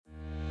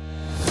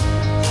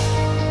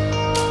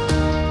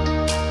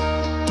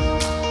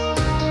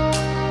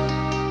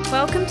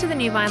to the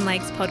New Vine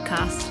Lakes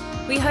podcast.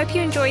 We hope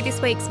you enjoy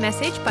this week's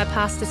message by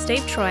Pastor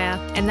Steve Troyer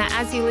and that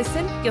as you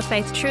listen, your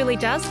faith truly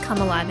does come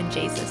alive in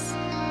Jesus.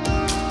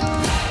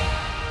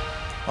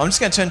 I'm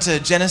just going to turn to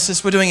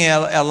Genesis. We're doing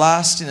our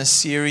last in a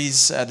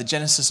series, the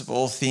Genesis of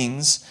all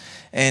things.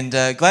 And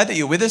glad that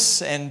you're with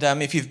us. And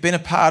if you've been a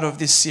part of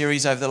this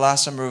series over the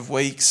last number of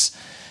weeks,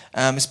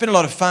 it's been a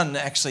lot of fun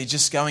actually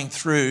just going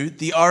through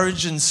the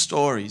origin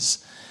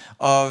stories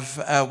of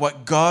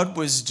what God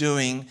was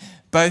doing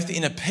both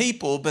in a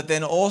people, but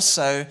then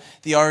also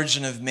the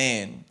origin of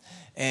man.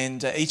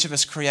 And each of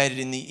us created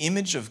in the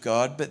image of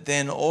God, but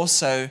then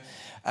also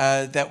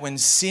that when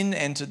sin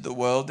entered the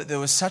world, that there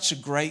was such a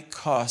great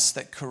cost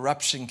that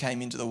corruption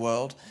came into the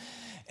world.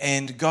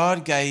 And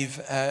God gave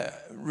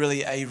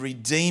really a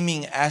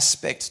redeeming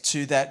aspect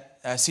to that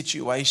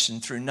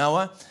situation through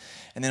Noah.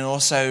 And then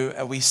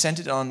also we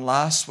centered on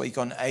last week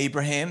on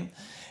Abraham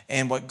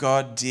and what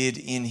God did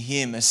in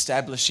him,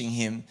 establishing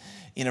him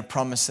in a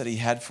promise that he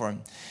had for him.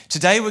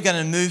 Today we're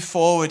going to move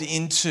forward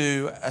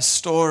into a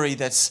story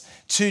that's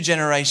 2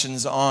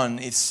 generations on.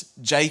 It's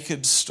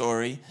Jacob's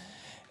story.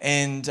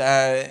 And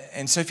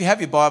so if you have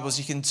your Bibles,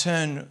 you can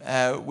turn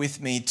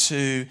with me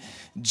to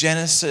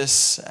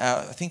Genesis.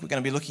 I think we're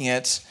going to be looking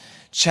at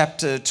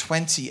chapter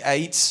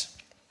 28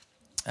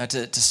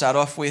 to start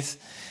off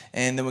with,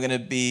 and then we're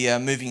going to be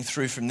moving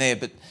through from there.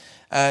 But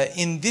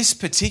in this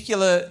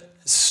particular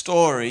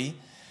story,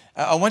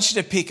 I want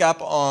you to pick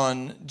up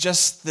on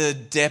just the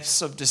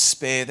depths of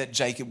despair that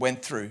Jacob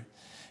went through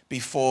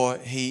before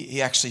he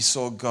actually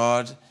saw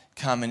God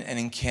come and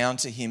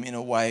encounter him in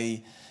a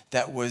way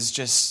that was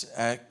just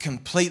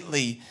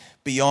completely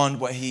beyond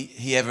what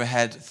he ever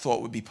had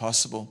thought would be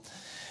possible.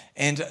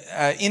 And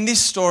in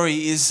this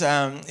story is,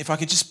 if I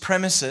could just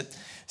premise it,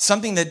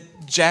 something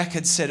that Jack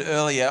had said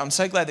earlier. I'm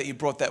so glad that you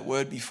brought that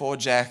word before,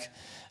 Jack,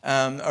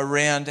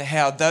 around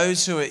how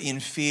those who are in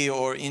fear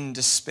or in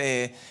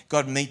despair,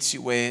 God meets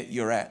you where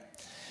you're at.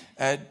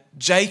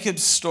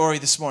 Jacob's story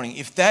this morning,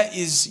 if that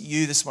is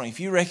you this morning, if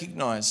you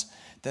recognize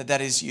that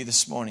that is you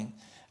this morning,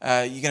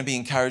 you're going to be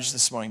encouraged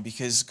this morning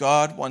because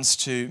God wants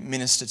to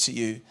minister to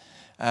you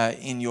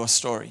in your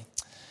story.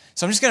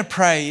 So I'm just going to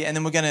pray and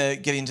then we're going to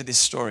get into this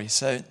story.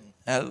 So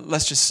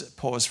let's just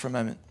pause for a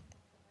moment.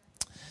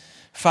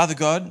 Father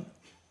God,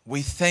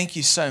 we thank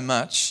you so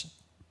much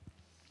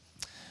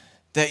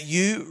that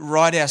you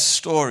write our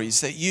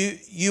stories, that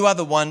you are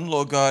the one,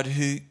 Lord God,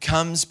 who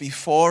comes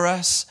before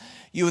us.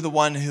 You are the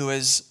one who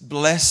has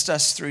blessed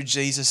us through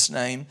Jesus'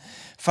 name.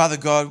 Father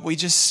God, we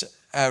just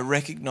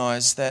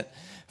recognize that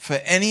for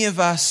any of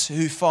us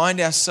who find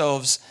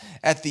ourselves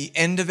at the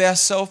end of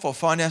ourselves or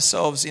find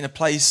ourselves in a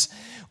place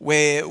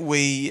where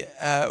we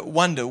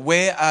wonder,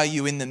 where are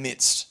you in the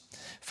midst?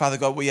 Father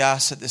God, we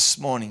ask that this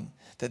morning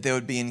that there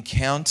would be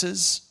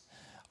encounters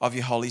of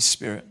your Holy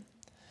Spirit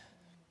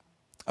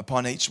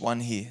upon each one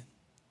here.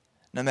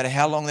 No matter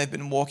how long they've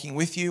been walking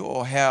with you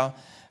or how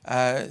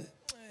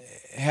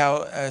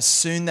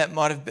soon that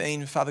might have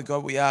been, Father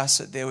God, we ask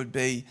that there would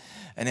be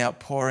an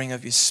outpouring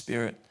of your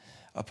Spirit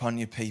upon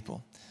your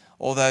people.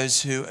 All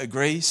those who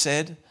agree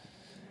said,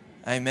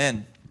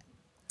 Amen.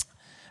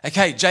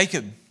 Okay,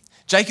 Jacob.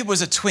 Jacob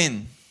was a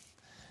twin.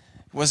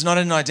 Was not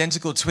an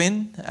identical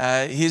twin.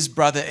 His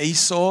brother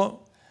Esau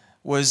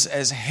was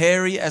as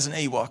hairy as an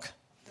Ewok.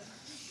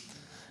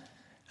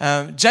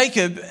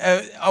 Jacob,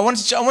 I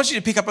want you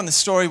to pick up on the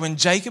story when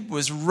Jacob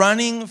was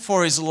running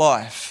for his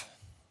life.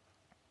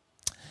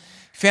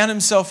 Found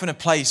himself in a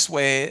place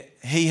where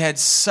he had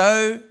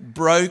so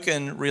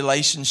broken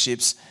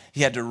relationships,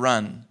 he had to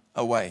run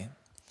away.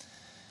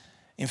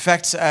 In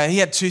fact, he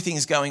had 2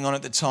 things going on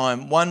at the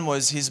time. One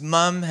was his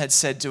mum had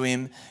said to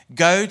him,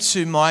 go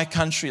to my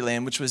country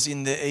land, which was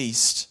in the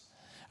east,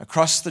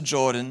 across the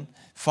Jordan,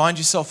 find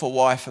yourself a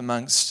wife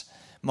amongst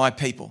my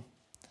people,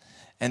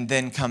 and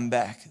then come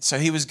back. So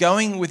he was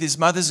going with his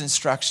mother's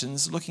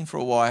instructions, looking for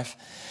a wife,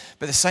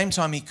 but at the same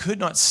time he could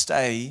not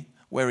stay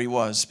where he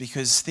was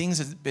because things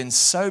had been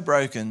so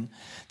broken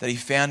that he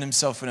found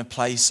himself in a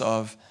place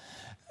of,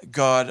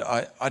 God,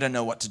 I don't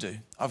know what to do.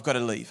 I've got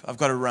to leave. I've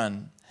got to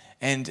run.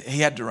 And he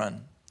had to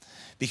run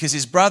because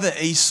his brother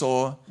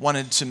Esau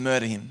wanted to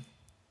murder him.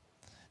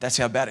 That's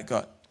how bad it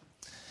got.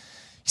 You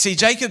see,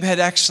 Jacob had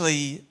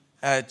actually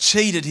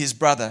cheated his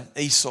brother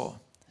Esau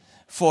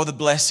for the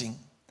blessing.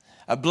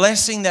 A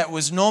blessing that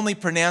was normally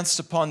pronounced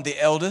upon the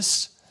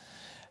eldest.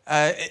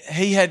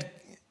 He had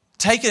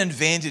taken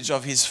advantage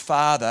of his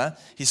father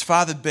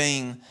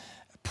being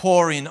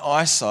poor in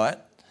eyesight.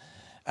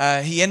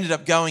 He ended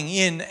up going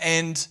in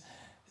and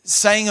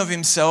saying of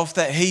himself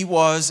that he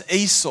was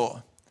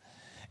Esau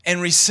and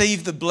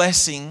received the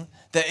blessing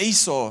that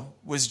Esau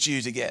was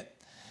due to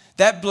get.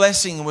 That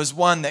blessing was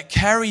one that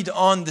carried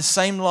on the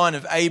same line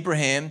of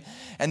Abraham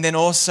and then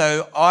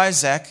also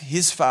Isaac,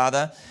 his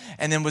father,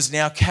 and then was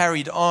now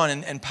carried on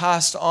and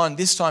passed on,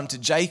 this time to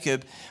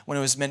Jacob when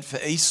it was meant for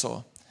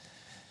Esau.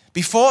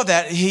 Before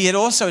that, he had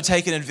also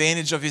taken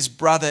advantage of his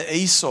brother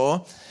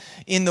Esau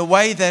in the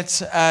way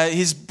that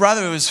his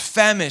brother was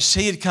famished.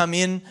 He had come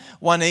in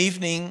one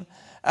evening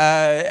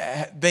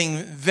being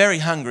very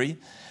hungry,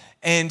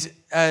 And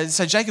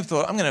so Jacob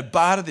thought, I'm going to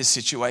barter this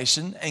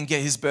situation and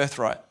get his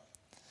birthright.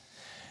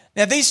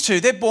 Now these two,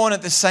 they're born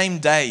at the same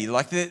day,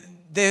 like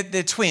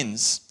they're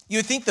twins. You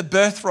would think the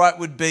birthright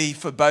would be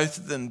for both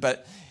of them,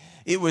 but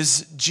it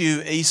was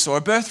due Esau.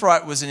 A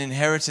birthright was an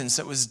inheritance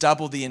that was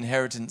double the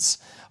inheritance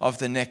of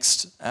the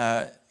next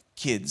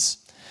kids.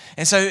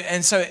 And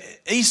so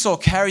Esau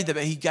carried that,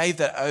 but he gave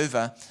that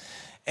over.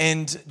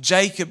 And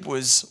Jacob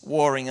was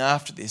warring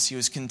after this. He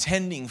was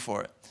contending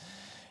for it.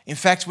 In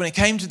fact, when it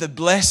came to the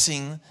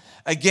blessing,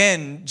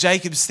 again,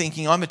 Jacob's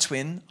thinking, I'm a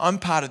twin. I'm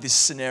part of this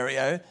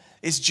scenario.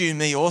 It's due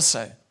me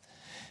also.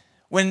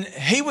 When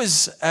he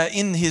was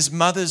in his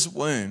mother's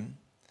womb,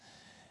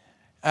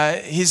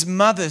 his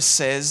mother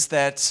says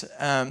that,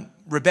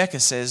 Rebecca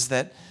says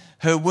that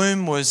her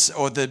womb was,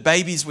 or the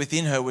babies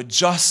within her were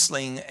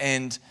jostling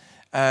and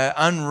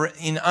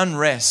in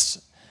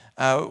unrest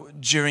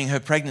during her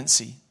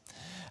pregnancy.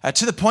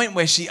 To the point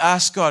where she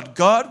asked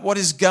God, what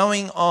is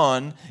going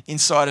on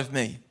inside of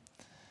me?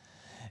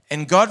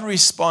 And God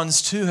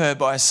responds to her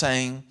by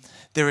saying,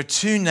 there are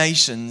two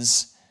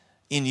nations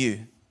in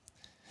you.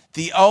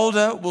 The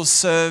older will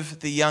serve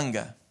the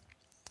younger.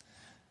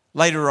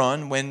 Later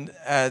on, when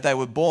they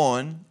were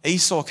born,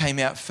 Esau came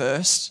out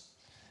first,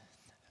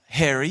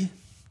 hairy.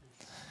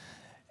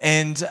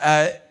 And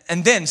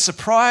then,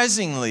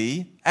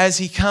 surprisingly, as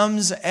he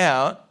comes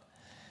out,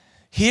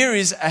 here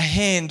is a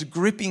hand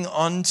gripping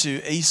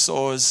onto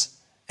Esau's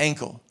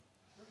ankle.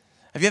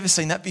 Have you ever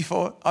seen that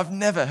before? I've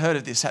never heard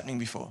of this happening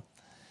before.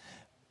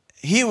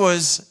 Here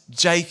was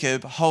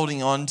Jacob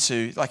holding on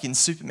to, like in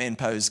Superman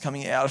pose,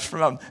 coming out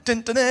from,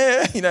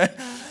 here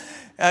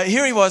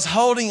he was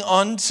holding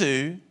on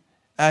to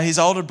his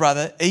older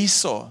brother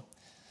Esau.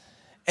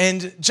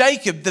 And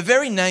Jacob, the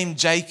very name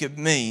Jacob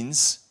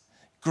means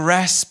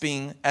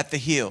grasping at the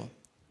heel.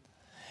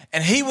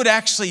 And he would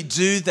actually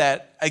do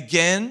that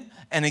again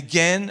and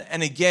again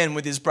and again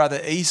with his brother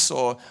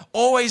Esau,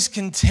 always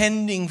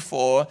contending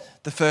for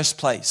the first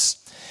place.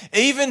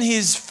 Even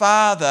his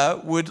father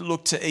would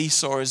look to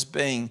Esau as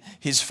being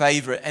his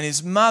favorite, and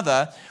his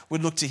mother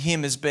would look to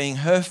him as being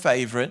her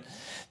favorite.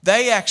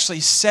 They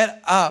actually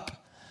set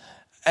up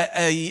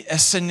a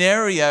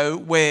scenario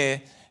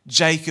where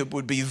Jacob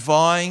would be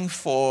vying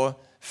for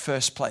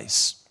first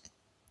place.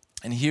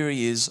 And here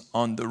he is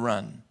on the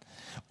run.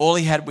 All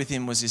he had with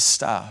him was his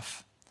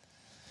staff.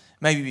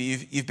 Maybe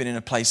you've been in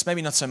a place,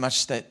 maybe not so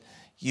much that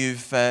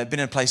you've been in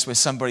a place where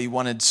somebody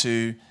wanted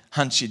to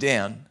hunt you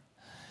down,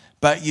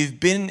 but you've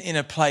been in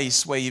a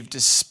place where you've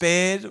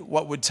despaired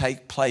what would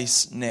take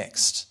place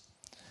next.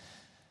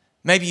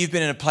 Maybe you've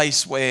been in a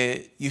place where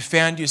you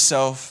found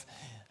yourself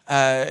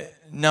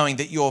knowing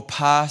that your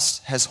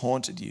past has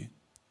haunted you.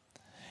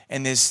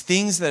 And there's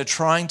things that are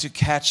trying to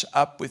catch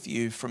up with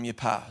you from your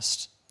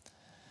past.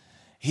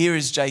 Here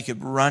is Jacob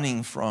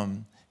running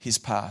from his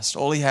past.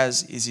 All he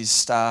has is his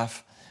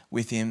staff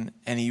with him,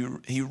 and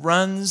he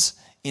runs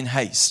in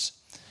haste.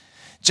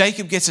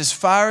 Jacob gets as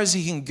far as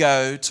he can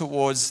go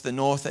towards the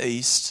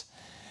northeast,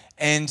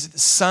 and the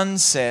sun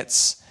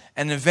sets,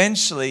 and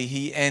eventually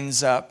he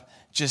ends up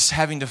just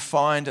having to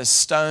find a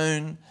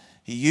stone.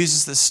 He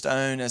uses the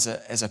stone as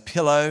a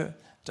pillow.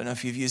 Don't know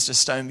if you've used a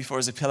stone before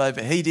as a pillow,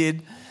 but he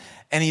did.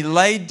 And he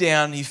laid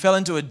down, he fell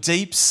into a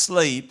deep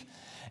sleep,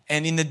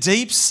 and in the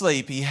deep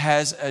sleep he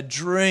has a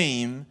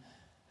dream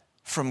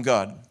from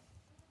God.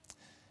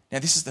 Now,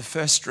 this is the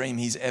first dream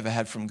he's ever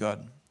had from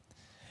God.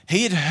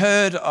 He had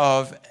heard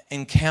of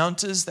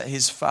encounters that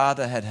his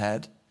father had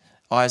had,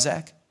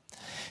 Isaac.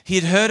 He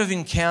had heard of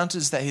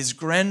encounters that his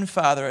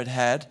grandfather had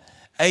had,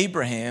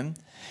 Abraham.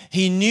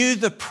 He knew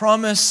the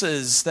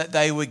promises that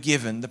they were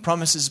given, the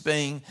promises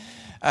being,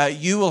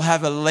 you will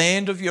have a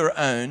land of your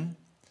own,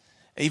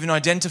 even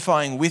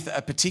identifying with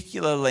a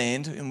particular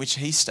land in which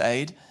he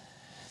stayed.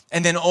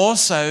 And then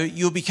also,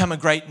 you'll become a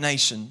great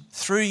nation.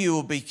 Through you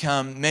will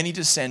become many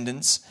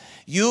descendants.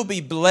 You'll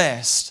be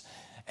blessed,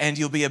 and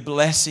you'll be a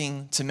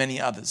blessing to many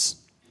others.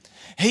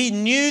 He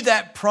knew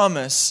that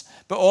promise,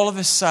 but all of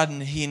a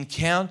sudden, he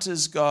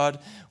encounters God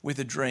with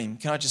a dream.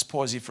 Can I just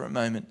pause here for a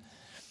moment?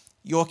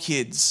 Your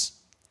kids,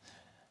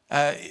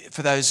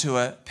 for those who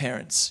are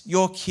parents,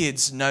 your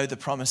kids know the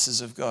promises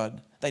of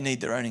God. They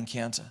need their own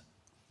encounter.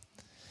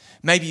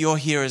 Maybe you're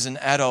here as an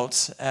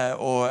adult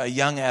or a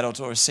young adult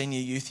or a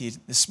senior youth here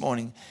this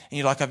morning, and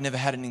you're like, I've never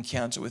had an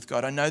encounter with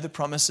God. I know the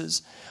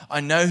promises.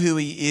 I know who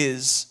he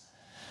is,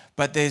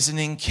 but there's an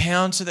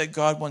encounter that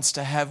God wants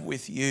to have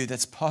with you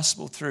that's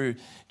possible through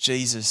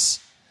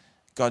Jesus,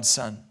 God's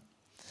Son.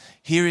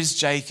 Here is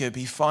Jacob.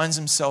 He finds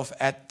himself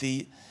at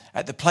the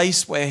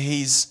place where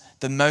he's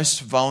the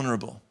most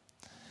vulnerable,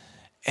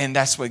 and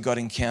that's where God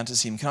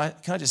encounters him. Can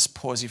I just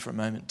pause here for a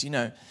moment? Do you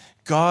know,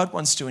 God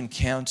wants to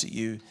encounter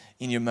you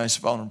in your most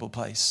vulnerable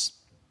place.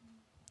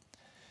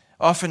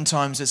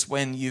 Oftentimes it's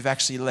when you've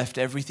actually left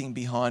everything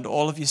behind,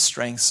 all of your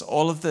strengths,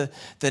 all of the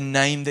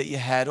name that you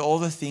had, all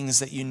the things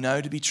that you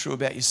know to be true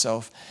about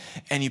yourself,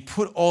 and you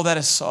put all that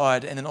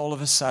aside, and then all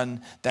of a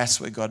sudden, that's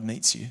where God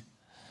meets you.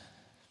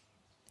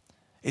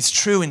 It's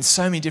true in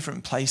so many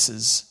different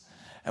places.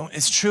 And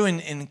it's true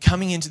in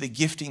coming into the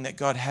gifting that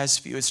God has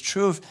for you. It's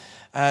true of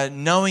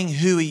knowing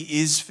who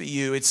He is for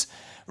you. It's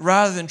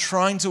rather than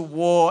trying to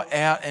war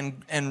out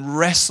and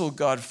wrestle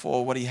God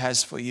for what He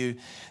has for you,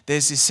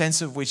 there's this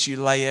sense of which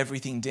you lay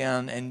everything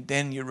down and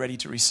then you're ready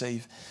to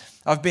receive.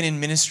 I've been in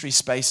ministry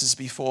spaces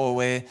before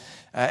where,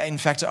 in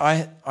fact,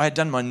 I had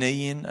done my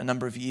knee in a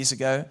number of years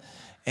ago,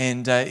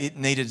 and it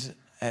needed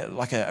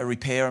like a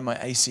repair on my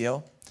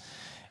ACL.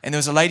 And there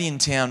was a lady in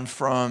town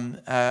from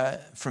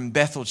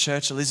Bethel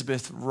Church,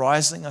 Elizabeth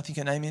Risling, I think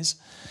her name is.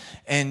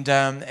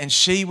 And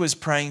she was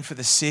praying for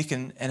the sick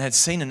and had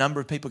seen a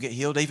number of people get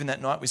healed. Even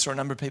that night we saw a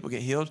number of people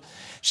get healed.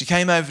 She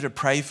came over to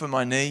pray for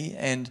my knee,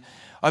 and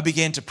I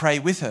began to pray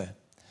with her.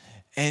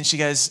 And she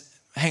goes,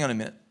 hang on a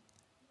minute,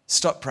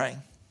 stop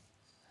praying.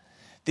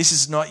 This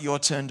is not your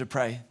turn to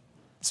pray.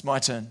 It's my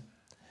turn.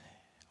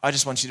 I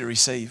just want you to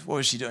receive. What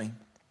was she doing?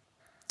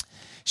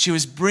 She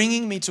was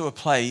bringing me to a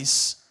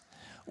place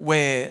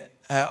where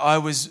I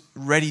was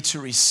ready to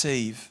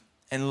receive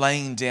and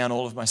laying down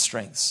all of my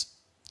strengths.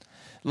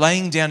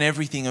 Laying down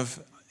everything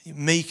of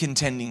me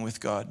contending with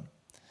God,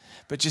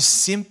 but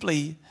just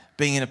simply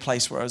being in a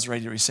place where I was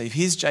ready to receive.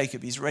 Here's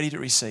Jacob. He's ready to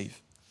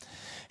receive.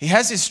 He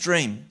has this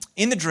dream.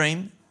 In the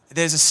dream,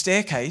 there's a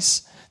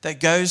staircase that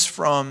goes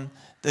from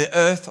the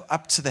earth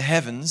up to the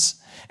heavens,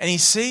 and he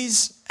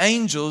sees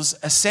angels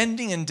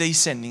ascending and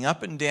descending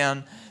up and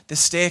down the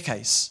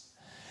staircase.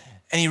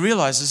 And he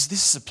realizes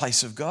this is a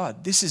place of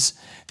God. This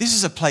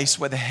is a place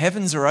where the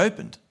heavens are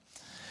opened.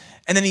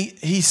 And then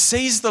he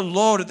sees the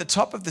Lord at the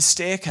top of the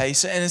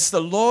staircase, and it's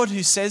the Lord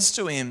who says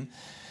to him,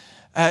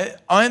 I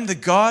am the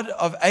God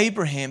of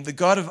Abraham, the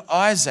God of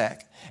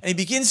Isaac. And he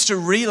begins to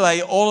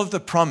relay all of the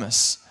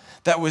promise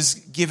that was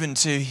given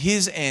to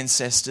his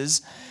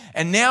ancestors.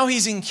 And now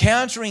he's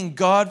encountering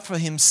God for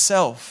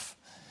himself.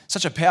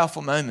 Such a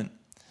powerful moment.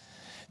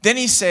 Then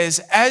he says,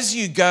 as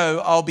you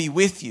go, I'll be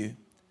with you.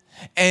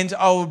 And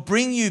I will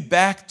bring you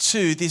back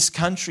to this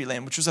country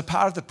land, which was a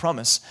part of the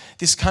promise.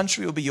 This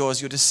country will be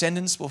yours. Your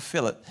descendants will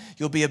fill it.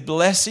 You'll be a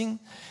blessing,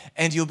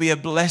 and you'll be a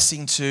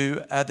blessing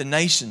to the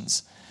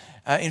nations.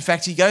 In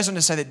fact, he goes on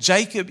to say that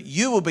Jacob,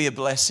 you will be a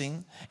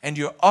blessing, and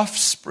your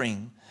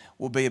offspring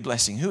will be a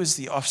blessing. Who is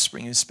the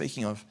offspring he's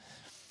speaking of?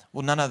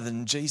 Well, none other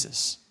than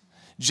Jesus.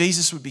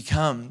 Jesus would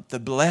become the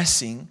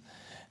blessing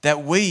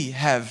that we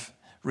have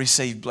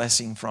received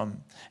blessing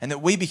from, and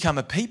that we become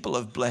a people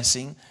of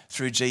blessing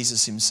through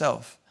Jesus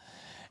himself.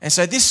 And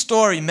so this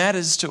story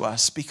matters to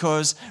us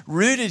because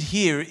rooted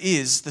here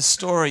is the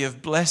story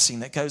of blessing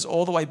that goes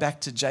all the way back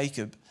to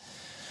Jacob.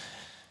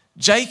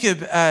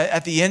 Jacob,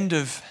 at the end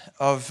of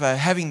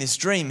having this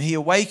dream, he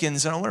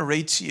awakens, and I want to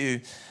read to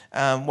you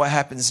what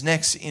happens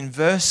next in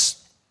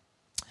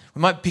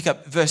we might pick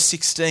up verse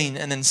 16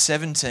 and then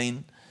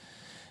 17,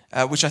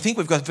 which I think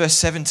we've got verse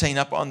 17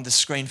 up on the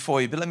screen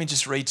for you, but let me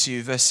just read to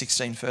you verse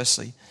 16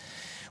 firstly.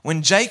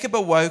 When Jacob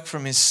awoke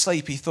from his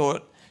sleep, he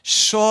thought,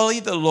 surely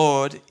the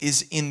Lord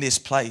is in this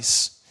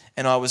place,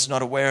 and I was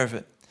not aware of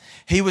it.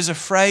 He was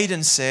afraid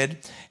and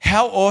said,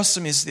 how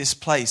awesome is this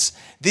place?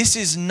 This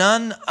is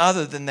none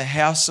other than the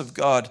house of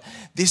God.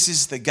 This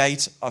is the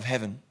gate of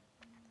heaven.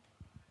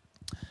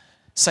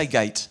 Say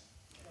gate.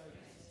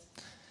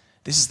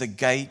 This is the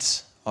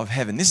gate of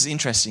heaven. This is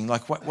interesting,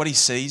 like what he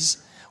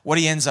sees, what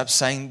he ends up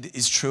saying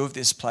is true of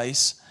this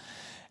place.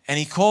 And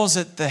he calls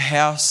it the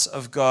house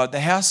of God.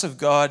 The house of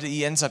God,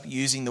 he ends up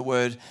using the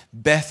word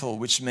Bethel,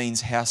 which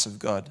means house of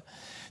God.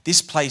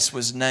 This place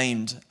was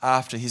named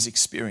after his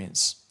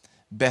experience,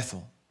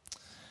 Bethel.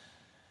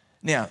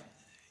 Now,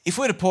 if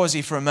we were to pause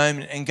here for a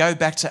moment and go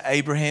back to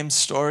Abraham's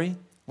story,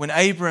 when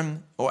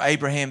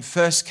Abraham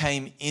first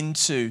came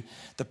into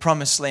the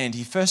promised land,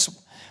 he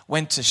first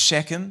went to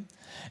Shechem,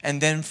 and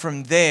then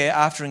from there,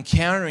 after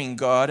encountering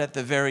God at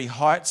the very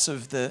heights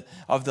of the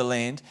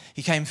land,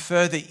 he came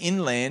further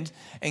inland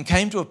and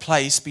came to a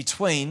place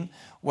between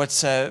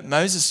what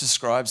Moses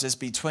describes as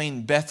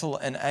between Bethel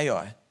and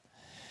Ai.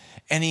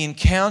 And he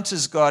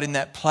encounters God in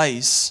that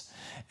place.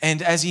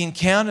 And as he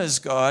encounters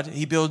God,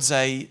 he builds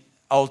an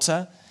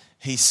altar,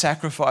 he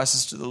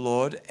sacrifices to the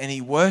Lord, and he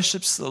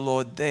worships the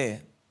Lord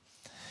there.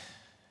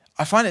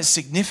 I find it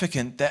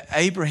significant that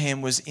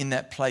Abraham was in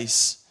that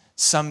place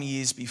some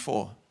years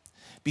before.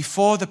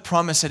 Before the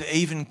promise had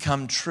even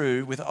come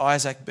true with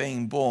Isaac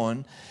being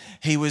born,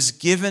 he was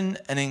given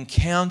an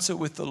encounter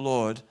with the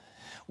Lord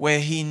where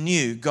he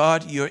knew,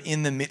 God, you're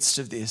in the midst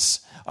of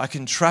this. I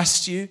can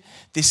trust you.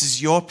 This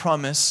is your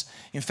promise.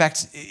 In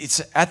fact,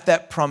 it's at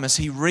that promise,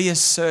 he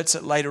reasserts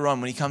it later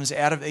on when he comes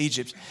out of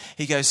Egypt.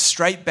 He goes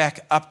straight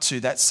back up to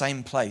that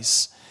same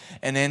place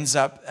and ends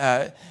up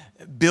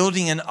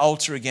building an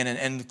altar again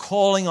and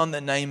calling on the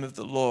name of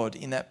the Lord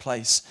in that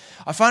place.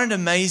 I find it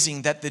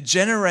amazing that the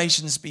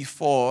generations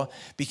before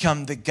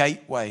become the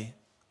gateway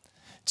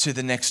to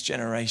the next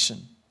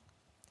generation.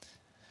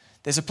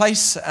 There's a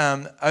place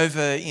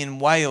over in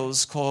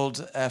Wales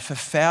called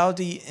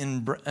Fafaldi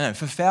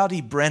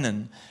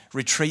Brennan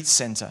Retreat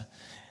Centre.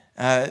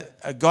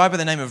 A guy by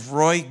the name of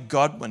Roy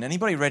Godwin.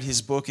 Anybody read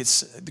his book?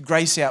 It's The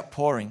Grace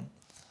Outpouring.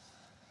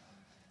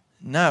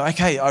 No,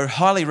 okay, I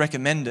highly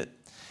recommend it.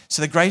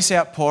 So the grace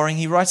outpouring,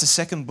 he writes a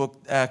second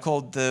book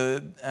called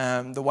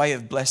The Way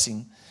of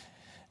Blessing.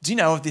 Do you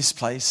know of this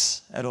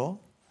place at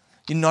all?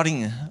 You're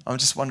nodding. I'm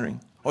just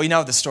wondering. Or you know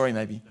of the story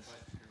maybe.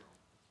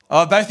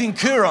 Oh, both in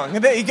Coorong.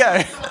 There you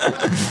go.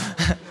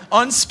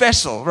 On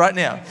special right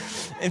now.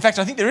 In fact,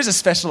 I think there is a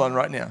special on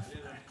right now.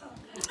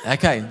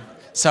 Okay,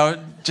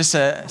 so just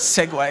a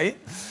segue.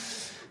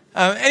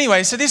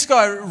 Anyway, so this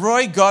guy,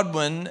 Roy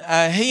Godwin,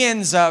 he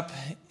ends up,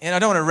 and I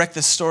don't want to wreck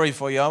the story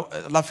for you.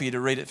 I'd love for you to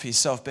read it for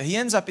yourself, but he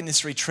ends up in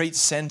this retreat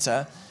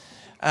centre,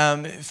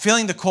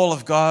 feeling the call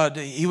of God.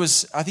 I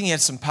think he had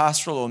some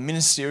pastoral or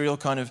ministerial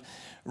kind of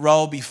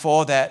role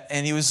before that,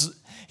 and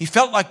he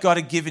felt like God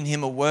had given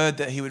him a word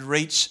that he would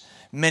reach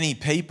many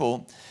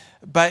people,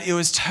 but it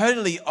was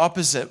totally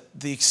opposite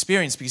the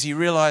experience, because he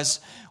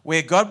realised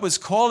where God was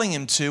calling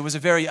him to was a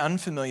very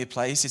unfamiliar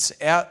place. It's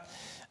out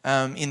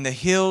in the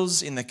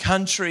hills, in the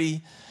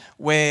country,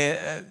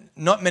 where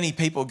not many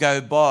people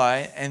go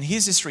by, and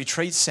here's this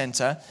retreat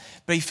centre,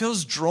 but he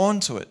feels drawn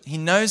to it. He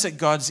knows that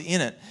God's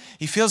in it.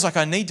 He feels like,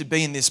 I need to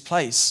be in this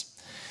place.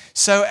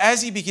 So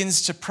as he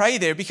begins to pray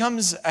there, it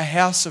becomes a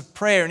house of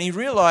prayer, and he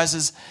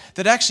realises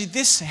that actually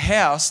this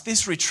house,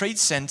 this retreat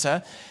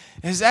centre,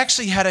 has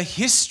actually had a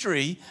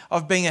history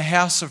of being a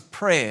house of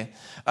prayer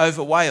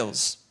over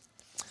Wales.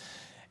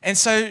 And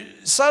so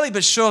slowly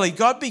but surely,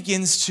 God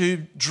begins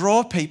to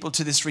draw people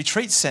to this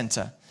retreat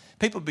centre.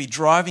 People would be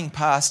driving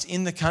past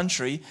in the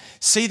country,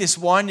 see this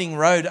winding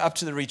road up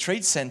to the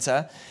retreat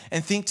centre,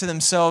 and think to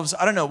themselves,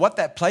 I don't know what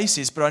that place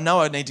is, but I know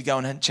I need to go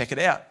and check it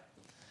out.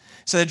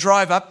 So they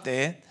drive up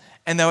there,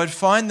 and they would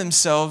find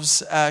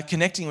themselves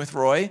connecting with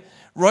Roy.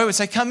 Roy would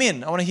say, come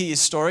in, I want to hear your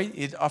story.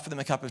 He'd offer them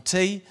a cup of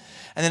tea.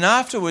 And then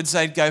afterwards,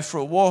 they'd go for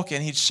a walk,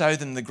 and he'd show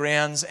them the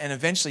grounds and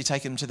eventually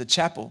take them to the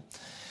chapel.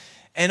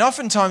 And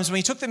oftentimes when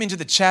he took them into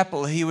the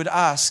chapel, he would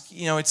ask,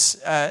 it's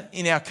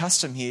in our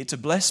custom here to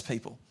bless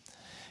people.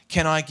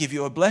 Can I give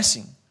you a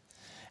blessing?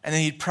 And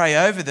then he'd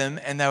pray over them,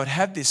 and they would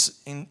have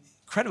this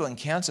incredible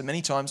encounter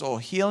many times, or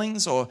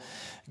healings, or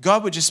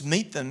God would just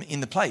meet them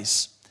in the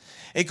place.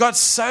 It got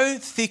so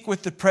thick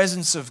with the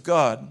presence of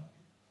God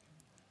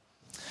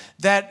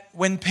that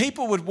when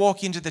people would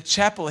walk into the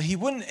chapel, he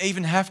wouldn't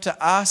even have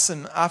to ask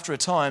them after a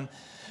time,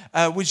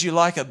 would you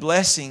like a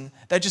blessing?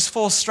 They'd just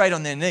fall straight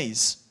on their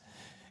knees.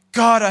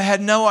 God, I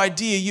had no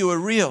idea you were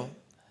real.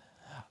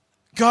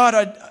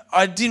 God,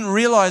 I didn't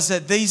realize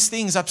that these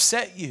things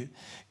upset you.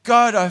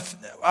 God,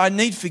 I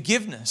need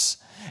forgiveness.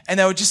 And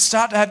they would just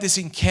start to have this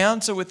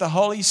encounter with the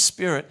Holy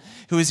Spirit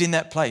who is in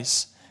that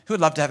place. Who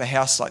would love to have a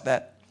house like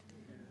that?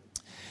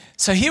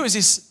 So here was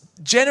this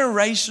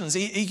generations.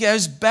 He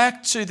goes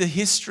back to the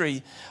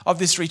history of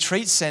this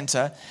retreat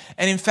centre.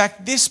 And in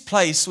fact, this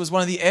place was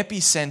one of the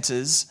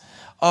epicenters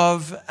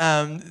of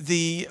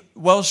the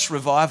Welsh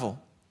revival.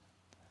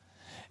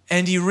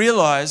 And he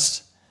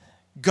realised,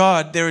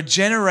 God, there are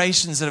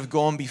generations that have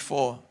gone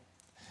before.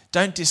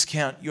 Don't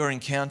discount your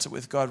encounter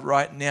with God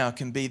right now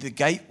can be the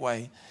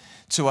gateway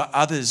to what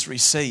others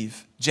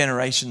receive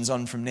generations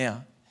on from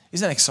now.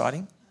 Isn't that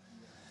exciting?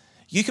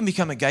 You can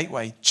become a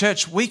gateway.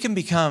 Church, we can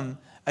become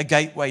a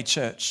gateway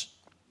church.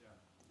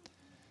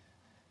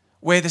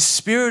 Where the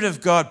Spirit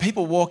of God,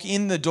 people walk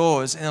in the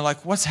doors and they're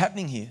like, what's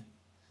happening here?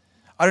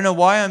 I don't know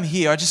why I'm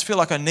here. I just feel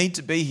like I need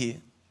to be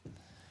here.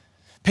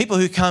 People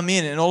who come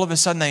in and all of a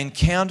sudden they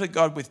encounter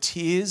God with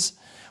tears,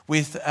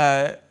 with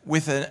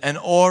an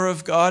awe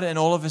of God, and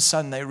all of a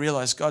sudden they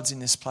realize God's in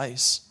this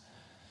place.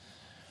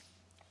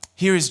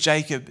 Here is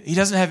Jacob. He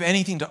doesn't have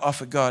anything to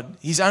offer God.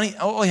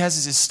 All he has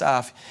is his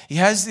staff. He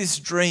has this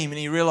dream and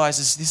he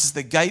realizes this is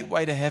the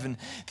gateway to heaven.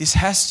 This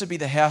has to be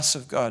the house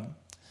of God.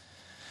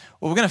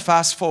 Well, we're going to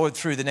fast forward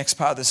through the next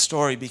part of the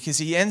story, because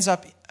he ends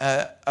up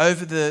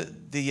over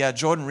the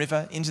Jordan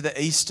River into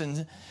the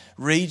eastern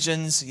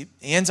regions. He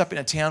ends up in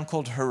a town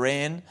called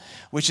Haran,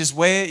 which is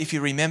where, if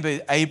you remember,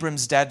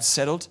 Abram's dad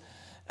settled,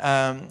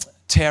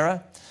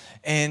 Terah.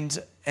 And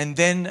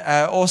then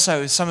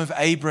also some of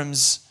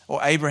Abraham's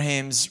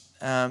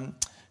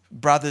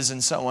brothers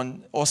and so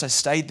on also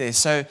stayed there.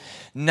 So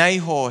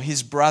Nahor,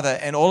 his brother,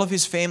 and all of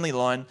his family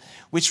line,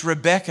 which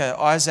Rebekah,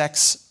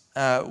 Isaac's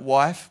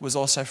wife, was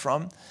also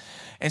from.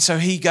 And so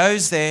he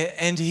goes there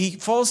and he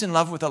falls in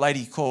love with a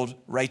lady called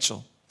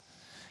Rachel.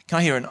 Can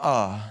I hear an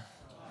ah?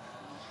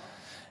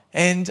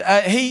 And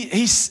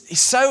he's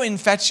so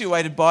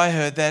infatuated by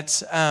her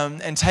that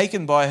and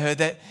taken by her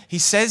that he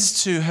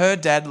says to her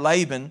dad,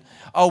 Laban,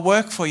 I'll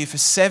work for you for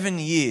 7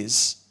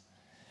 years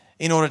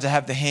in order to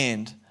have the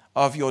hand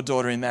of your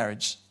daughter in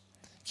marriage.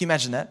 Can you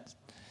imagine that?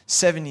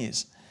 7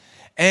 years.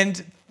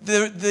 And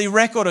the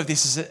record of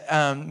this is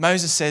that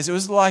Moses says it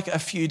was like a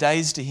few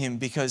days to him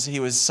because he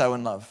was so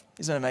in love.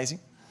 Isn't that amazing?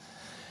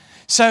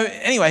 So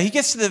anyway, he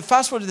gets to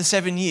fast forward to the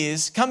 7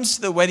 years, comes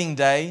to the wedding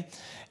day,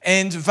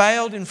 and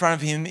veiled in front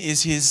of him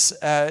is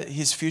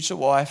his future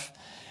wife.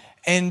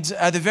 And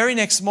the very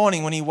next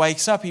morning when he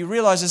wakes up, he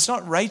realizes it's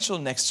not Rachel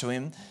next to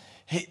him.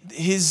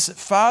 His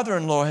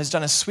father-in-law has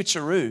done a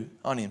switcheroo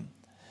on him.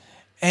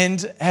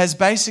 and has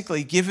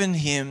basically given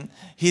him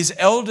his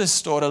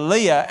eldest daughter,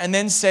 Leah, and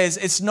then says,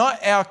 it's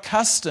not our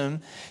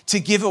custom to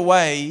give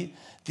away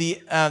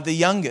the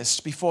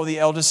youngest before the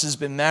eldest has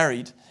been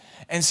married.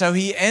 And so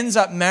he ends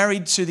up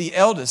married to the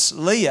eldest,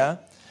 Leah,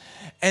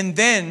 and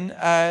then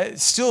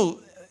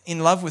still in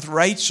love with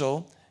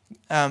Rachel,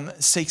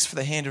 seeks for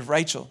the hand of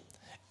Rachel.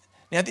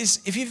 Now,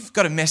 if you've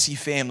got a messy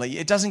family,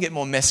 it doesn't get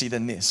more messy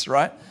than this,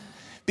 right?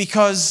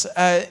 Because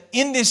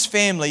in this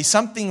family,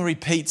 something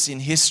repeats in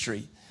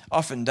history,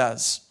 often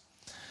does.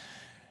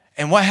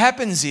 And what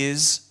happens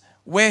is,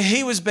 where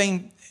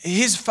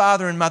his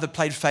father and mother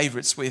played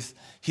favourites with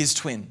his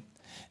twin.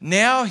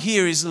 Now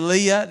here is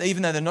Leah,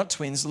 even though they're not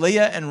twins,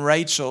 Leah and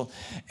Rachel,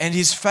 and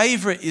his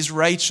favourite is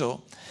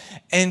Rachel.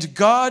 And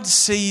God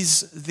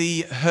sees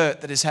the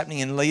hurt that is happening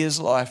in Leah's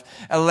life,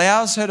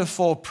 allows her to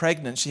fall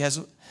pregnant. She has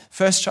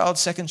first child,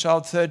 second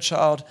child, third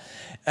child,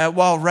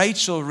 while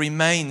Rachel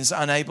remains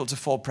unable to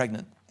fall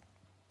pregnant.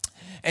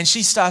 And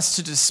she starts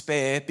to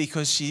despair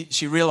because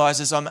she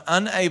realizes, I'm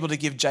unable to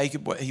give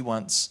Jacob what he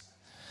wants.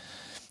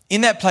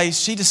 In that place,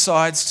 she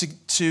decides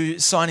to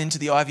sign into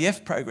the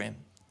IVF program.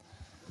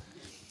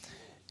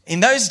 In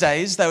those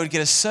days, they would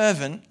get a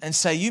servant and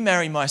say, you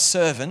marry my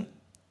servant,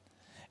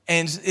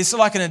 and it's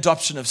like an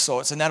adoption of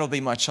sorts, and that'll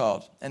be my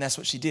child. And that's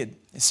what she did.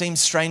 It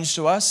seems strange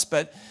to us,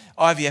 but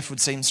IVF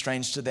would seem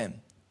strange to them,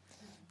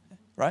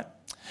 right?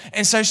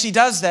 And so she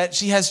does that.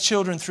 She has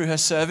children through her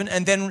servant,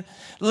 and then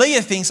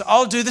Leah thinks,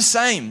 I'll do the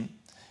same.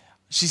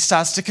 She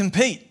starts to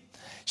compete.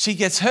 She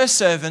gets her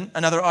servant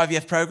another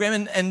IVF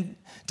program and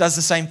does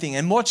the same thing,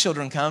 and more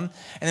children come,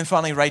 and then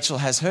finally Rachel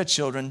has her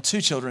children,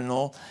 2 children in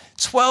all,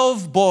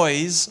 12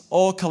 boys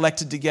all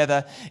collected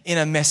together in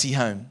a messy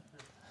home.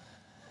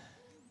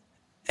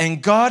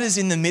 And God is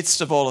in the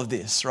midst of all of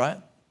this, right?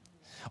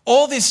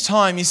 All this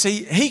time, you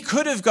see, he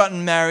could have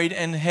gotten married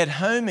and head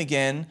home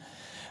again,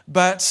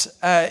 but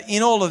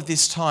in all of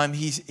this time,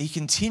 he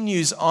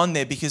continues on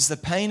there because the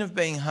pain of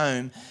being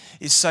home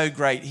is so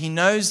great. He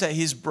knows that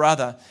his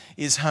brother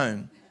is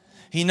home.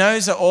 He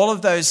knows that all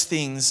of those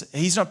things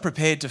he's not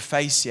prepared to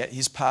face yet,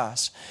 his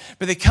past.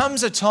 But there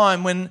comes a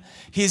time when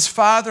his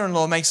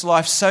father-in-law makes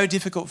life so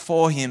difficult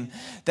for him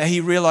that he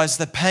realizes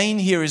the pain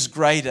here is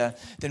greater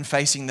than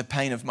facing the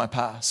pain of my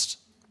past.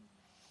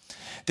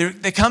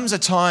 There comes a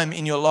time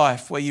in your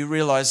life where you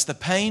realize the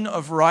pain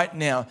of right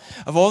now,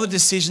 of all the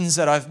decisions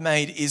that I've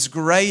made, is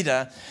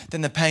greater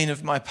than the pain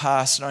of my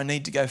past, and I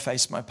need to go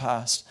face my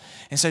past.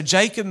 And so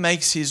Jacob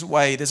makes his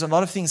way. There's a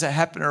lot of things that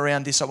happen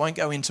around this. I won't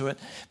go into it.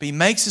 But he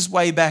makes his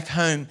way back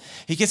home.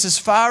 He gets as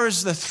far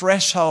as the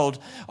threshold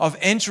of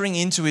entering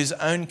into his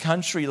own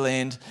country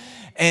land,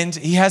 and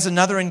he has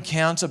another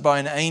encounter by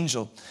an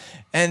angel.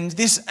 And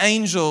this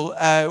angel,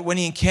 when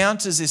he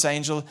encounters this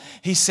angel,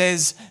 he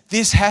says,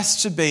 this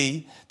has to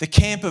be the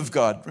camp of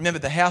God. Remember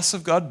the house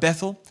of God,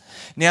 Bethel,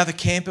 now the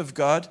camp of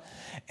God.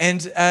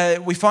 And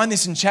we find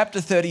this in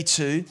chapter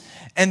 32.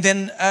 And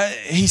then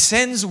he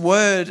sends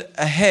word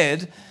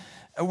ahead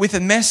with a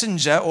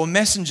messenger or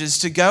messengers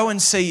to go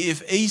and see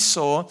if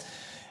Esau,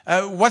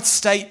 what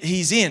state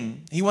he's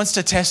in. He wants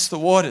to test the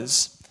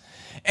waters.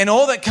 And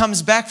all that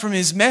comes back from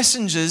his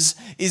messengers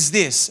is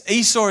this: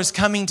 Esau is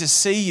coming to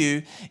see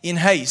you in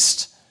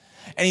haste,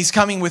 and he's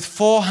coming with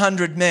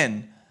 400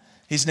 men.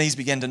 His knees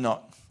begin to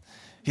knot.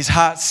 His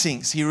heart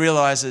sinks. He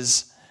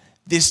realizes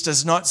this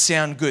does not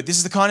sound good. This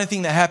is the kind of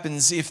thing that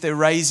happens if they're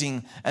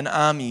raising an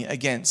army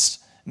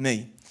against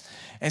me.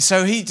 And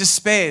so he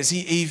despairs.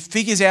 He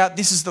figures out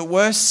this is the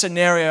worst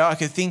scenario I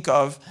could think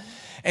of.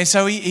 And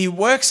so he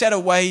works out a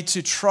way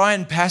to try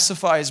and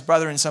pacify his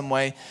brother in some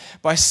way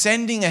by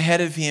sending ahead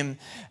of him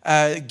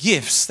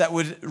gifts that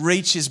would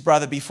reach his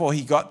brother before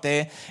he got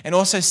there, and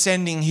also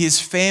sending his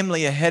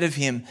family ahead of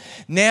him.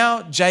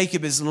 Now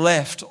Jacob is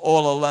left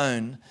all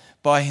alone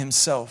by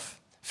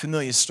himself.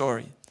 Familiar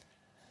story.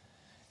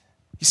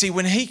 You see,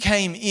 when he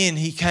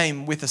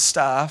came with a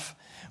staff.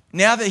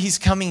 Now that he's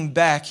coming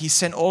back, he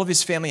sent all of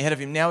his family ahead of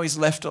him. Now he's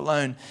left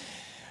alone.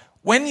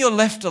 When you're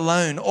left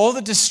alone, all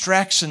the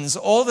distractions,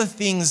 all the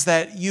things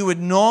that you would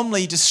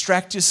normally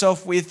distract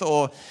yourself with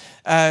or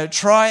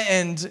try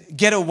and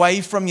get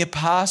away from your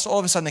past, all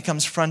of a sudden it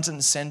comes front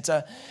and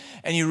center,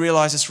 and you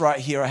realize it's right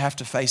here, I have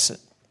to face it.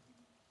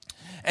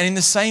 And in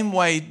the same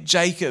way,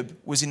 Jacob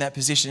was in that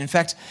position. In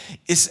fact,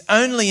 it's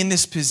only in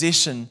this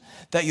position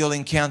that you'll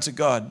encounter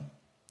God.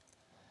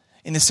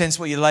 In the sense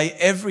where you lay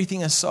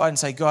everything aside and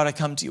say, God, I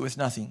come to you with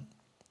nothing.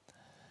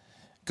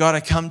 God, I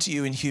come to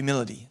you in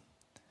humility.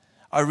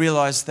 I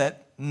realize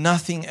that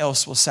nothing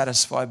else will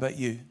satisfy but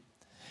you.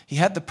 He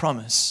had the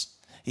promise.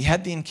 He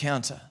had the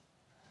encounter.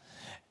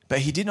 But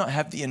he did not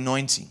have the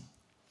anointing.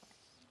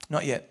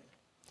 Not yet.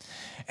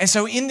 And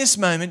so in this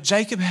moment,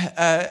 Jacob,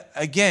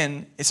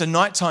 again, it's a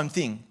nighttime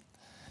thing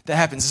that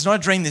happens. It's not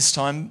a dream this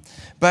time.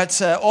 But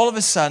all of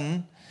a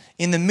sudden,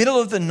 in the middle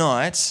of the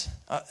night,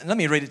 let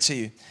me read it to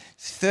you.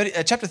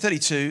 Chapter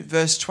 32,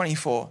 verse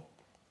 24.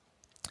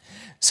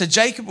 So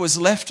Jacob was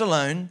left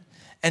alone,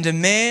 and a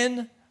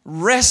man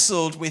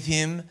wrestled with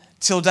him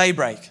till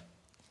daybreak.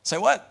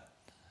 So what?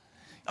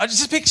 I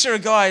just picture a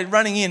guy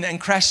running in and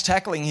crash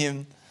tackling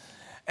him.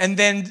 And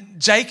then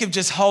Jacob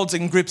just holds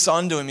and grips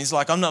onto him. He's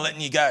like, I'm not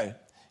letting you go.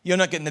 You're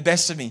not getting the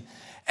best of me.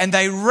 And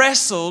they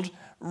wrestled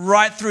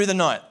right through the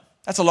night.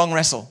 That's a long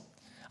wrestle.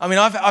 I mean,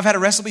 I've had a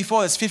wrestle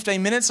before. It's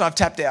 15 minutes and I've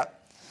tapped out.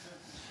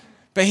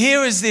 But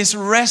here is this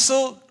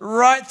wrestle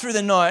right through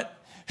the night.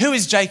 Who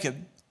is Jacob?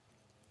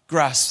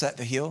 Grasps at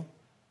the heel,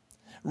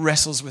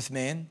 wrestles with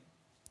man.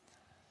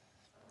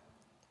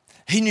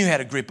 He knew how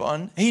to grip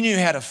on. He knew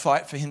how to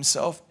fight for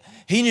himself.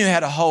 He knew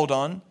how to hold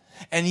on.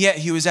 And yet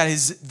he was at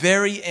his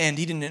very end.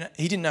 He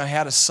didn't know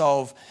how to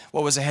solve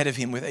what was ahead of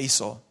him with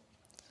Esau.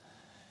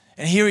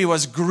 And here he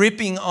was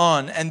gripping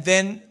on. And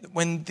then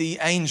when the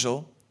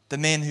angel, the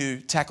man who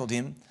tackled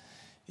him,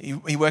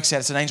 he works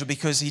out it's an angel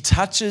because he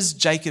touches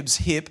Jacob's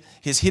hip.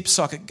 His hip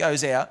socket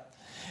goes out.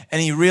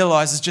 And he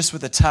realizes just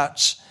with a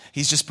touch,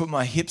 he's just put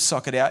my hip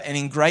socket out. And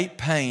in great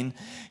pain,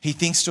 he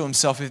thinks to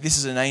himself, if this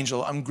is an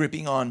angel, I'm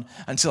gripping on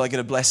until I get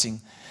a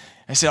blessing.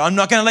 He said, I'm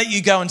not going to let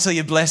you go until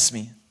you bless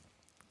me.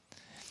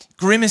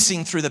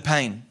 Grimacing through the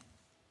pain.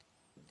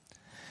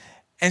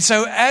 And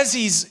so as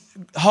he's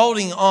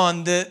holding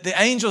on, the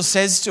angel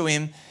says to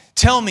him,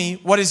 tell me,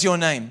 what is your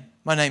name?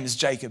 My name is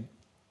Jacob.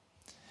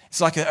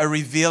 It's like a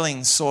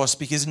revealing source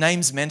because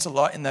names meant a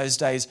lot in those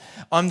days.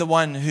 I'm the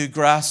one who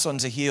grasps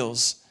onto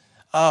heels.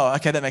 Oh,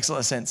 okay, that makes a lot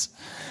of sense.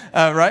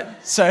 Right?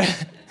 So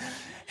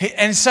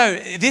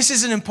this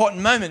is an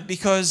important moment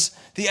because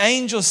the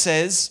angel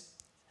says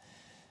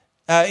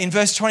in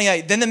verse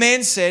 28, then the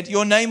man said,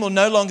 your name will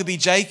no longer be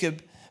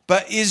Jacob,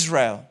 but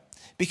Israel,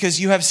 because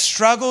you have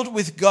struggled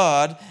with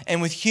God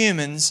and with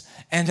humans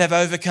and have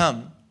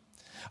overcome.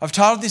 I've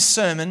titled this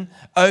sermon,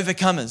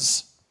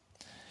 Overcomers.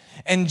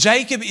 And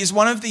Jacob is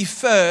one of the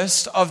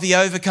first of the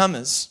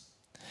overcomers.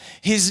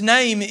 His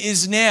name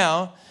is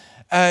now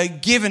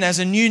given as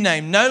a new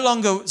name, no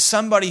longer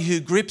somebody who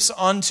grips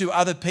onto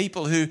other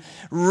people, who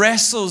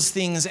wrestles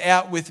things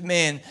out with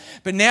man,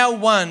 but now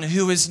one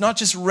who has not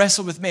just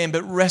wrestled with man,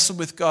 but wrestled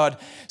with God,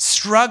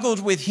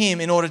 struggled with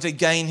him in order to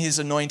gain his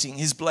anointing,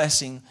 his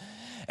blessing.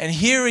 And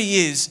here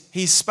he is,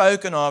 he's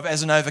spoken of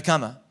as an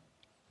overcomer.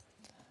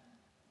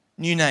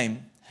 New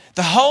name.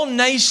 The whole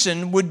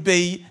nation would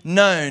be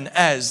known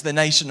as the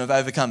nation of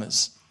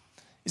overcomers.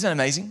 Isn't that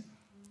amazing?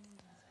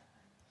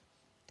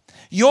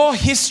 Your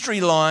history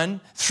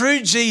line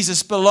through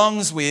Jesus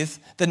belongs with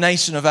the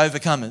nation of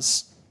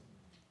overcomers.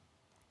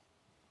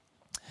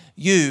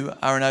 You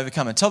are an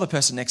overcomer. Tell the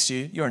person next to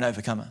you, you're an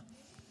overcomer.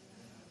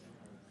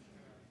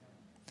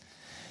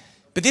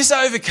 But this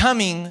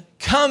overcoming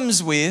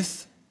comes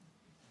with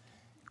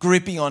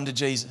gripping onto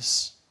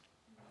Jesus,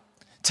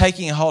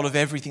 taking a hold of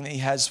everything that he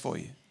has for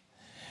you.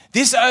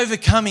 This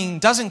overcoming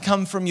doesn't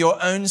come from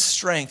your own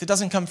strength. It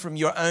doesn't come from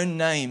your own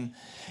name.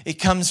 It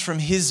comes from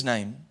his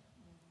name,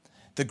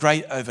 the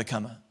great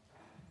overcomer.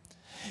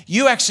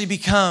 You actually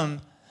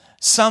become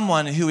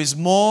someone who is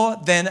more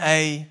than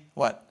a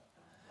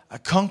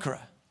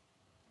conqueror.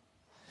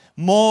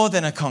 More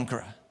than a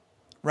conqueror.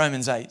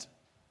 Romans 8.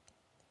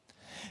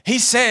 He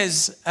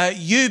says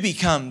you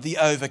become the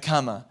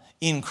overcomer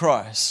in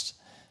Christ.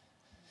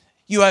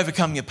 You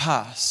overcome your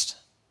past.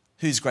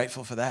 Who's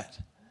grateful for that?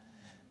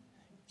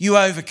 You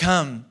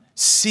overcome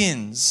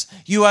sins.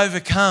 You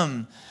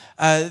overcome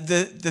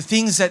the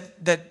things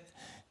that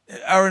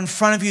are in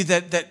front of you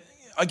that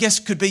I guess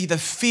could be the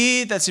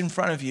fear that's in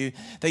front of you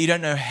that you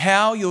don't know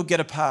how you'll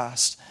get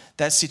past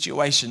that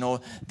situation or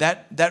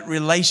that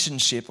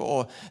relationship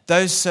or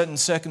those certain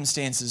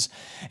circumstances.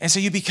 And so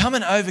you become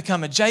an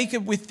overcomer.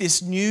 Jacob, with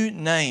this new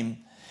name,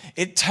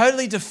 it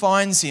totally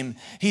defines him.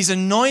 He's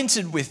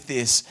anointed with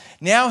this.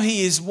 Now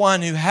he is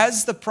one who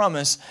has the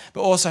promise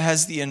but also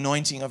has the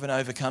anointing of an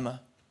overcomer.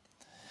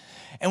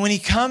 And when he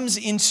comes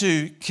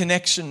into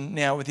connection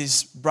now with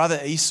his brother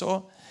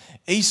Esau,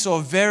 Esau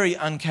very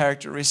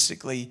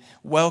uncharacteristically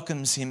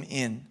welcomes him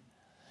in.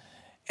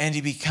 And he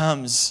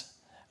becomes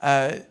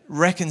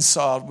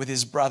reconciled with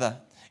his brother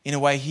in a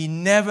way he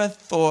never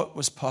thought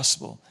was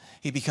possible.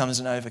 He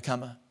becomes an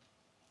overcomer.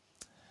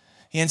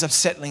 He ends up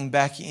settling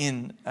back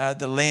in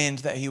the land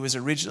that he was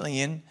originally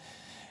in.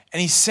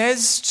 And he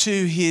says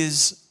to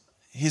his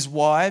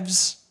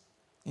wives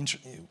and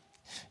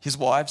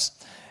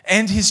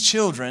his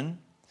children,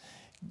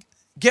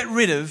 get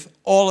rid of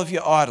all of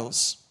your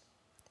idols.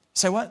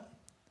 Say what?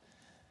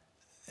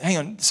 Hang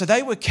on. So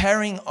they were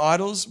carrying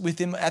idols with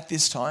them at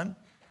this time.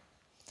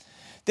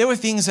 There were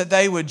things that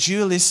they were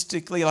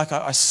dualistically, like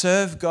I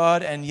serve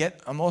God and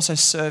yet I'm also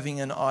serving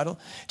an idol.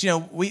 Do you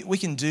know, we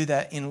can do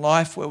that in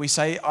life where we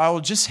say, I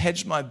will just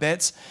hedge my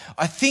bets.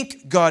 I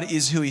think God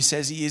is who he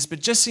says he is, but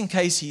just in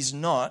case he's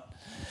not,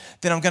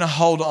 then I'm going to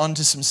hold on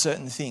to some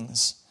certain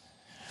things.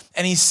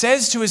 And he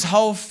says to his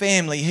whole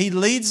family, he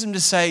leads them to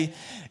say,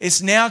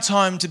 it's now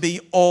time to be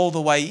all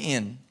the way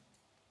in.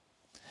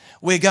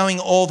 We're going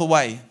all the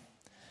way.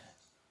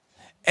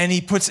 And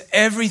he puts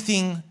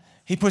everything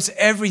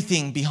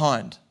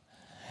behind.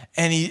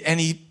 And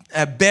he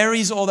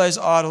buries all those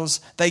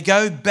idols. They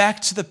go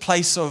back to the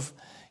place of,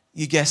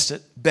 you guessed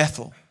it,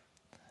 Bethel.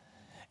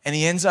 And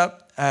he ends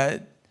up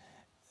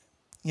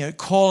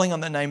calling on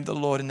the name of the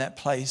Lord in that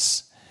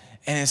place.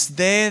 And it's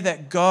there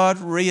that God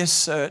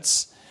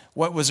reasserts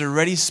what was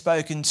already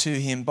spoken to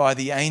him by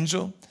the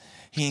angel.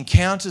 He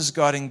encounters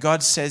God, and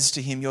God says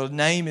to him, your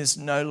name is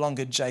no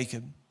longer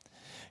Jacob.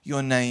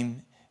 Your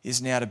name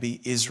is now to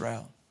be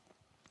Israel.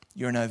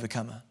 You're an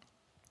overcomer.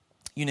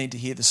 You need to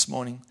hear this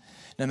morning,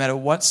 no matter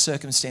what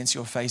circumstance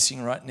you're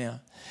facing right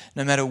now,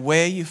 no matter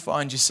where you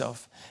find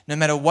yourself, no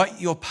matter what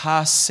your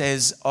past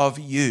says of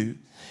you.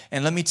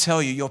 And let me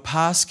tell you, your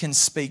past can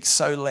speak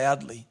so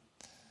loudly.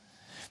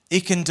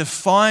 It can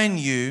define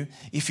you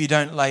if you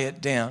don't lay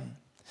it down,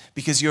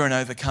 because you're an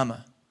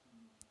overcomer.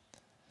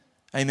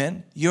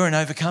 Amen? You're an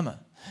overcomer.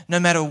 No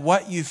matter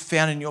what you've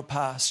found in your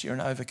past, you're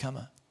an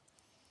overcomer.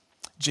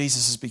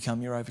 Jesus has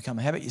become your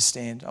overcomer. How about you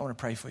stand? I want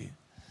to pray for you.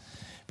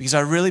 Because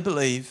I really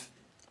believe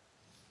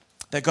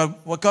that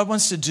what God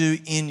wants to do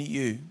in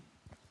you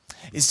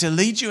is to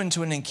lead you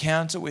into an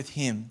encounter with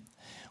him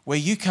where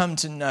you come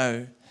to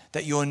know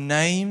that your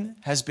name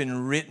has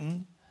been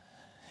written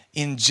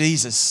in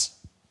Jesus'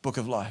 book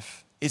of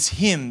life. It's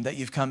him that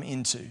you've come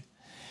into.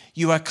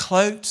 You are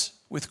cloaked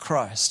with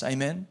Christ.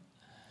 Amen?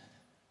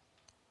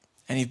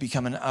 And you've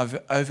become an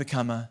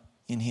overcomer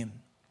in him.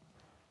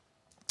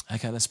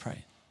 Okay, let's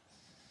pray.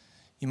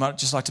 You might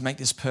just like to make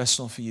this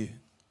personal for you.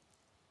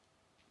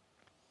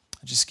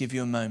 I'll just give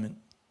you a moment.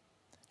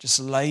 Just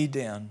lay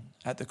down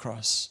at the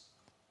cross.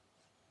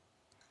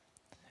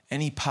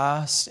 Any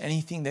past,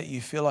 anything that you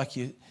feel like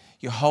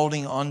you're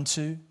holding on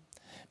to.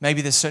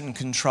 Maybe there's certain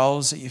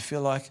controls that you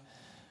feel like,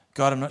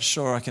 God, I'm not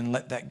sure I can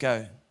let that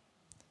go.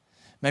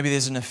 Maybe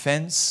there's an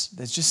offense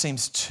that just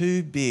seems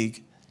too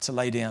big to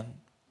lay down.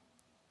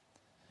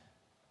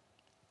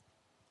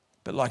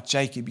 But like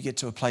Jacob, you get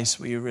to a place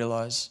where you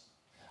realize,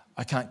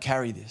 I can't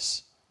carry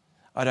this.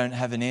 I don't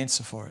have an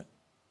answer for it.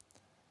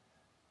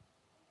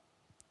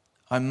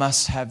 I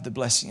must have the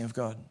blessing of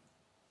God.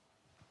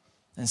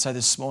 And so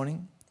this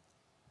morning,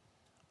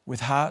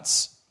 with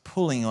hearts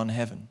pulling on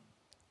heaven,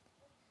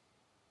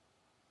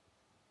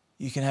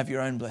 you can have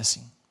your own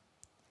blessing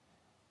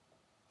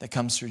that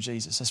comes through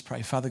Jesus. Let's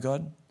pray. Father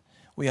God,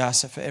 we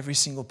ask that for every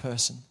single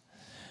person,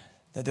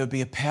 that there would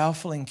be a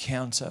powerful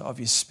encounter of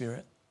your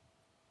Spirit.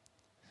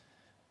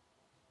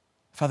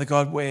 Father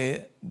God,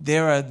 where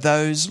there are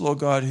those, Lord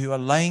God, who are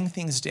laying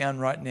things down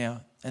right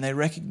now, and they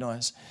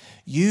recognize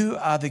you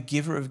are the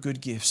giver of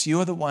good gifts. You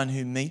are the one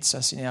who meets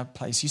us in our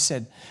place. You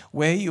said,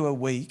 where you are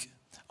weak,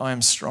 I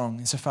am strong.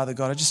 And so, Father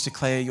God, I just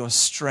declare your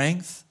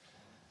strength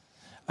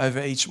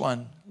over each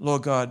one.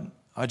 Lord God,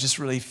 I just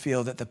really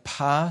feel that the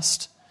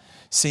past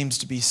seems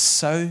to be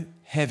so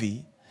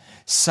heavy,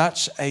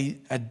 such a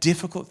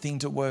difficult thing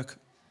to work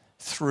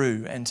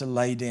through and to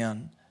lay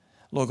down.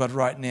 Lord God,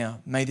 right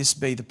now, may this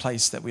be the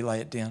place that we lay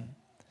it down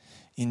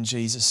in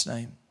Jesus'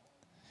 name.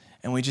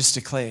 And we just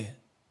declare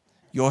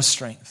your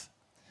strength,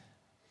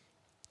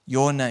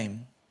 your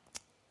name,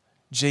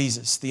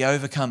 Jesus, the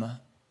overcomer,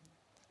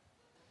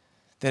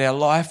 that our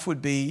life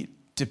would be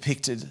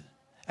depicted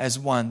as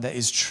one that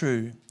is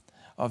true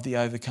of the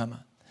overcomer.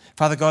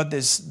 Father God,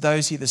 there's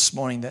those here this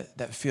morning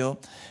that feel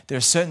there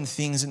are certain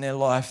things in their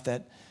life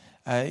that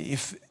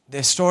if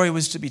their story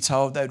was to be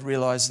told, they'd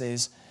realize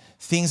there's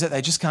things that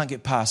they just can't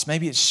get past.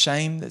 Maybe it's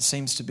shame that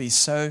seems to be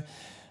so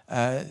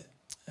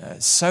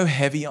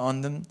heavy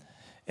on them.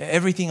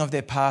 Everything of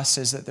their past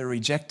says that they're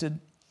rejected,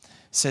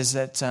 says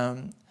that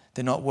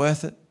they're not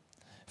worth it.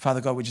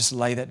 Father God, we just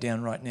lay that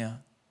down right now.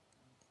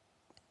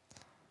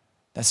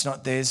 That's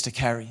not theirs to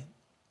carry.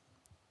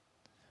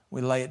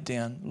 We lay it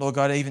down. Lord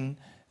God, even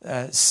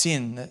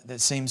sin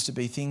that seems to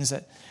be things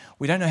that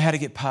we don't know how to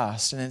get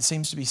past, and it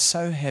seems to be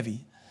so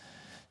heavy.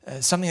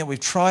 Something that we've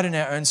tried in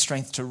our own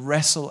strength to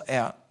wrestle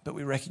out, but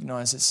we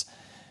recognize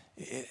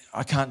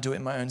I can't do it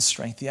in my own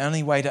strength. The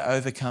only way to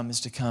overcome is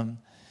to come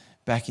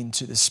back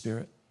into the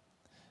Spirit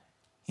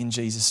in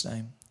Jesus'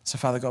 name. So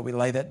Father God, we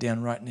lay that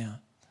down right now.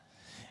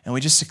 And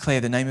we just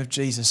declare the name of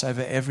Jesus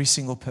over every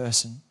single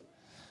person.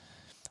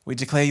 We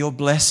declare your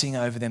blessing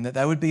over them, that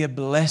they would be a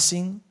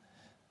blessing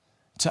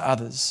to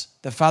others.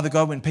 That Father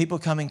God, when people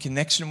come in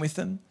connection with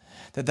them,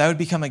 that they would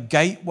become a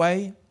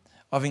gateway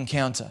of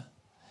encounter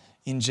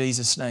in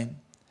Jesus' name.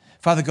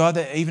 Father God,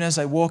 that even as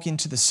they walk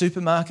into the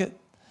supermarket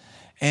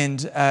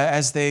and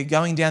as they're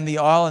going down the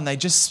aisle and they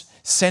just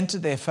center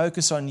their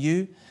focus on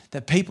you,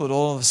 that people would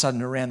all of a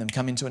sudden around them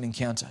come into an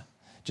encounter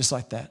just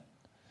like that.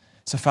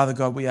 So Father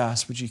God, we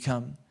ask, would you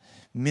come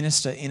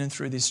minister in and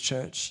through this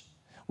church?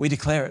 We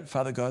declare it,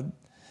 Father God,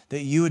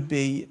 that you would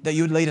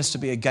lead us to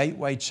be a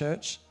gateway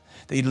church,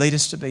 that you'd lead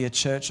us to be a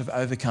church of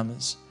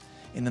overcomers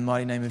in the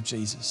mighty name of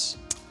Jesus.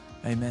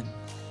 Amen.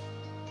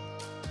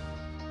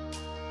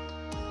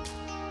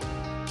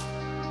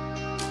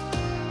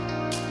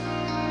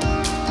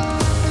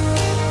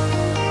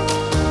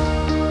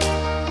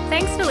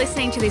 Thanks for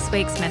listening to this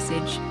week's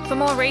message. For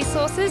more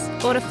resources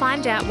or to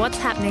find out what's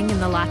happening in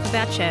the life of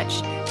our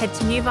church, head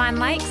to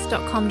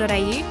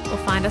newvinelakes.com.au or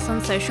find us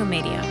on social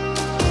media.